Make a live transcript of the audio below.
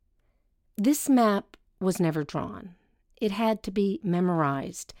This map was never drawn. It had to be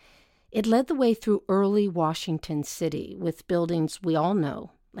memorized. It led the way through early Washington City with buildings we all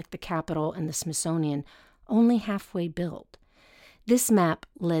know, like the Capitol and the Smithsonian, only halfway built. This map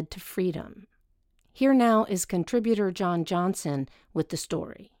led to freedom. Here now is contributor John Johnson with the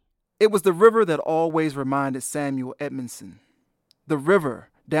story. It was the river that always reminded Samuel Edmondson. The river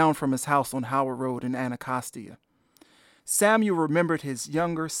down from his house on Howard Road in Anacostia. Samuel remembered his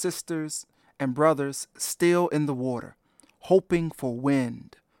younger sisters and brothers still in the water, hoping for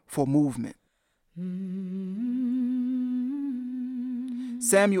wind, for movement.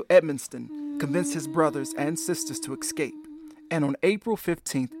 Samuel Edmondson convinced his brothers and sisters to escape, and on April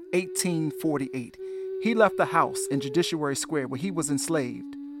 15, 1848, he left the house in Judiciary Square where he was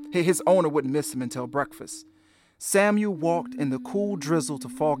enslaved. His owner wouldn't miss him until breakfast. Samuel walked in the cool drizzle to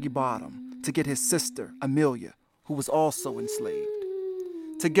Foggy Bottom to get his sister, Amelia, who was also enslaved.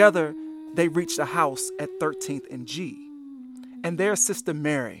 Together, they reached a house at 13th and G, and their sister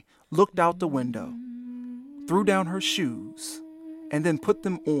Mary looked out the window, threw down her shoes, and then put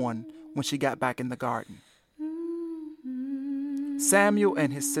them on when she got back in the garden. Samuel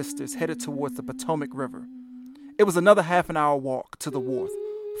and his sisters headed towards the Potomac River. It was another half-an-hour walk to the wharf,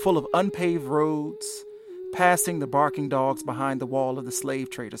 full of unpaved roads, passing the barking dogs behind the wall of the slave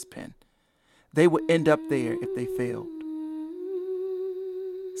trader's pen. They would end up there if they failed.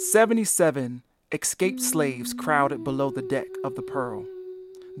 77 escaped slaves crowded below the deck of the Pearl.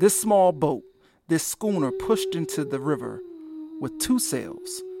 This small boat, this schooner, pushed into the river with 2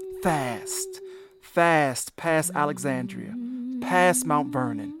 sails, fast past Alexandria, past Mount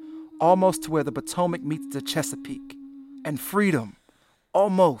Vernon, almost to where the Potomac meets the Chesapeake. And freedom,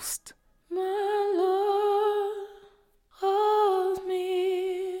 almost. My Lord calls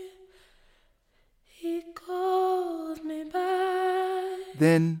me, he calls me by.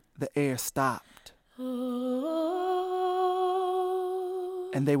 Then the air stopped,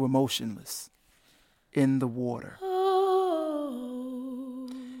 and they were motionless in the water.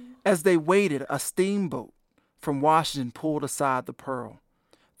 As they waited, a steamboat from Washington pulled aside the Pearl.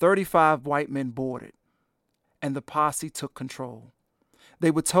 35 white men boarded, and the posse took control. They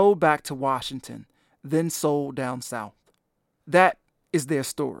were towed back to Washington, then sold down south. That is their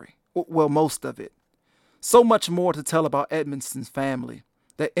story. Well, most of it. So much more to tell about Edmondson's family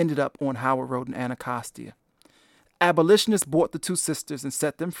that ended up on Howard Road in Anacostia. Abolitionists bought the 2 sisters and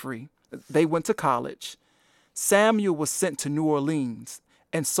set them free. They went to college. Samuel was sent to New Orleans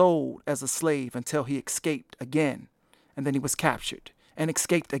and sold as a slave until he escaped again. And then he was captured and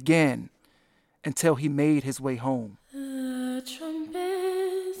escaped again until he made his way home.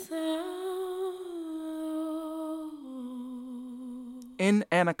 In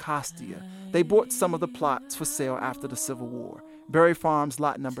Anacostia, they bought some of the plots for sale after the Civil War. Berry Farms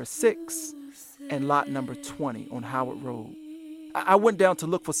lot number 6 and lot number 20 on Howard Road. I went down to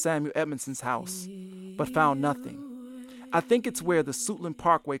look for Samuel Edmondson's house, but found nothing. I think it's where the Suitland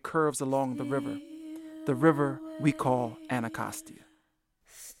Parkway curves along the river we call Anacostia.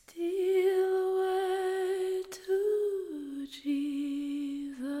 Steal away to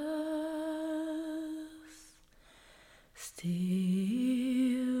Jesus.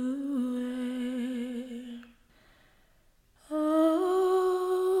 Steal away. Oh.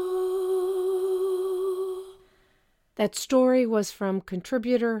 That story was from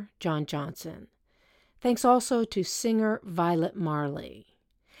contributor John Johnson. Thanks also to singer Violet Marley.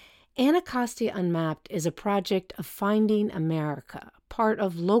 Anacostia Unmapped is a project of Finding America, part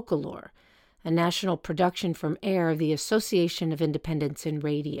of Localore, a national production from AIR, the Association of Independents in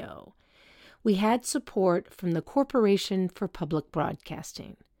Radio. We had support from the Corporation for Public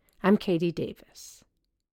Broadcasting. I'm Katie Davis.